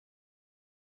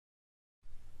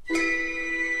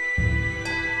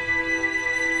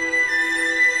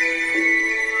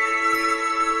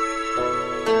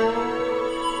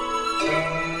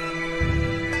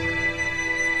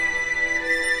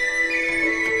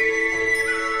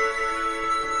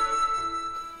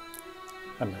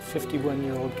I'm a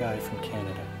 51-year-old guy from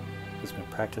Canada who's been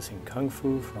practicing Kung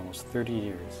Fu for almost 30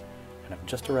 years, and I've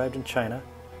just arrived in China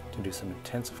to do some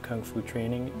intensive Kung Fu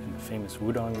training in the famous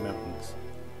Wudang Mountains.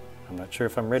 I'm not sure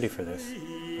if I'm ready for this,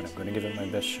 but I'm going to give it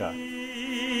my best shot.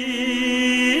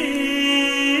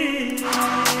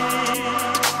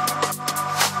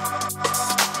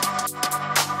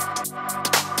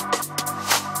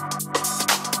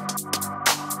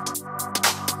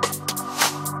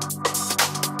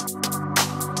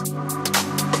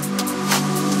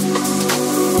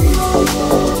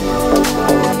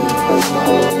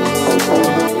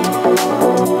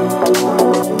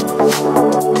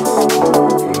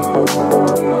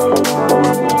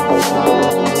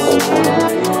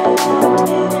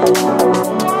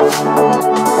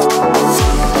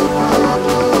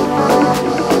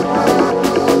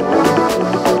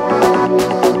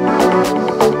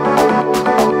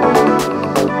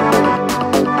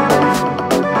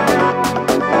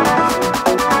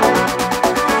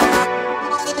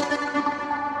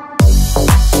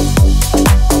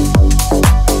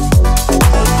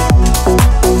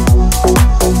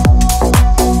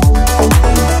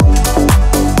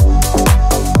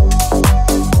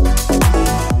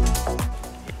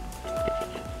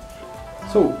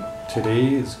 So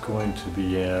today is going to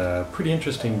be a pretty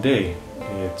interesting day.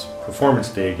 It's performance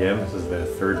day again. This is the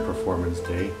third performance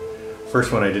day.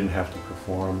 First one I didn't have to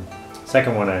perform.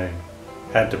 Second one I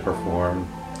had to perform,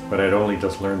 but I'd only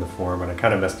just learned the form and I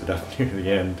kind of messed it up near the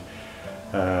end.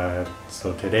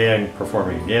 So today I'm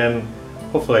performing again.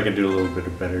 Hopefully I can do a little bit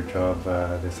of better job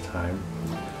this time.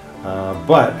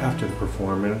 But after the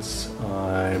performance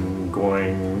I'm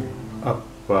going up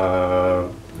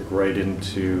right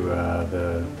into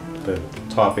the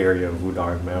top area of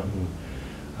Wudang Mountain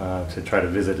to try to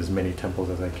visit as many temples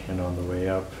as I can on the way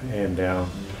up and down.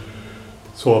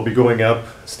 So I'll be going up,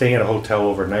 staying at a hotel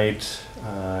overnight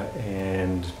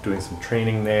and doing some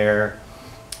training there,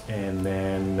 and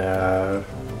then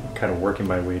kind of working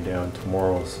my way down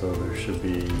tomorrow. So there should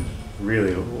be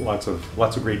really lots of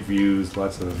great views,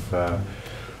 lots of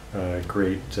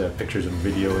great pictures and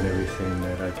video and everything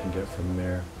that I can get from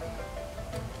there.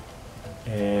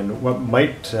 And what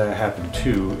might happen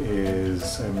too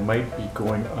is I might be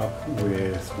going up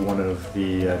with one of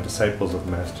the disciples of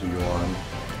Master Yuan,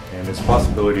 and it's a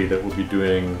possibility that we'll be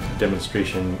doing a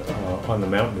demonstration on the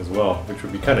mountain as well, which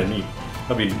would be kind of neat.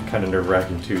 That'll be kind of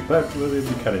nerve-wracking too, but it'll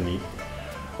be kind of neat.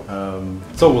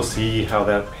 So we'll see how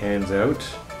that pans out,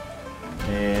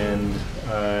 and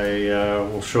I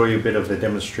will show you a bit of the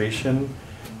demonstration,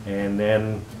 and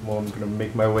then I'm going to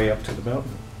make my way up to the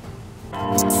mountain.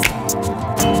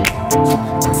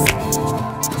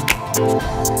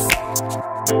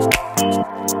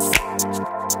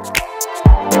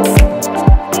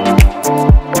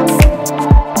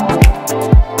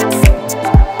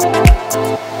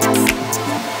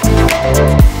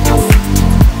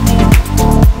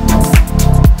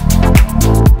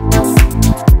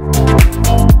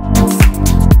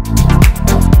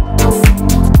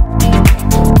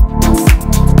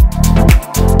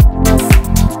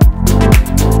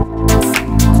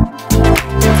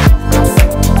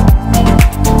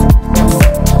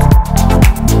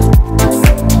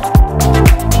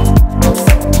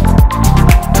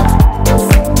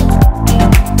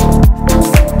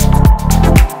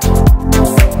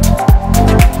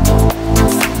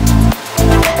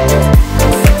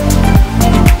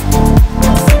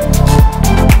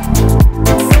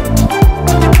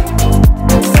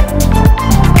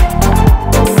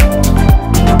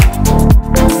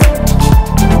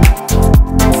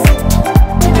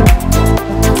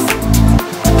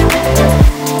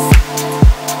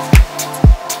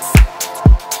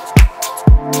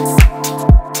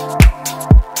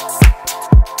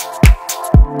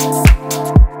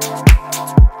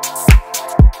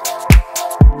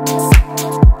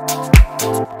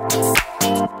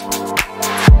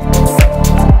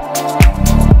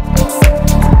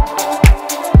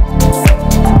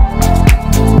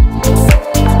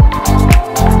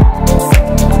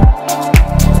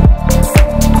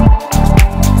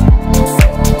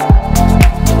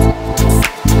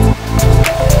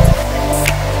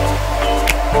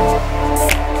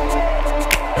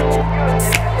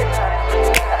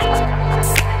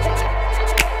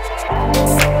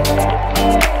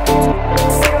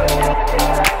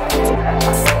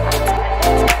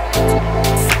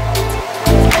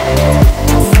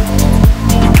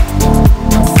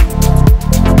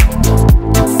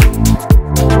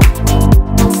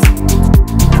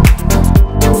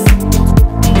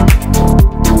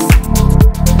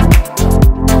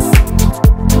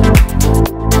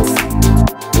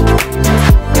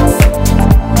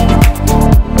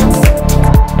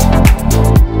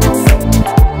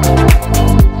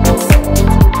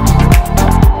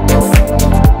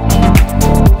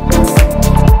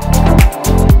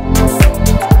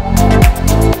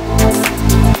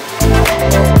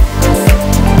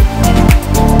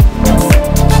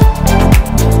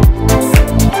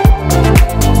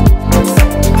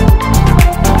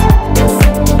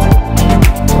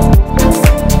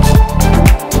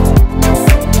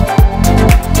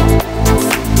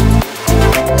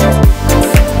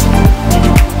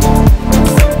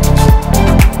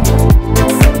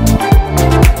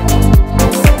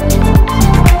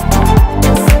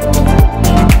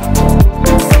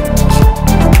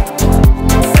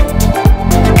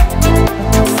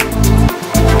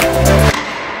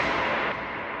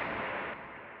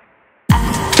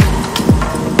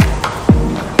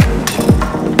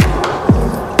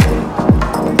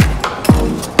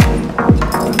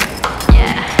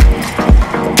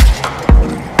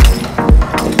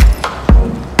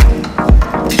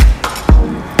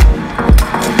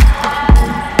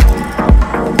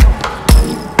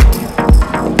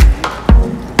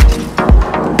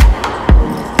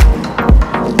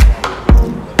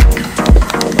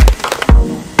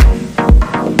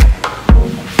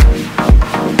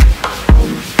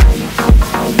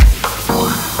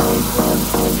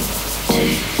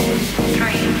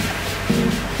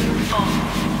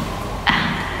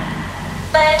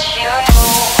 let you know.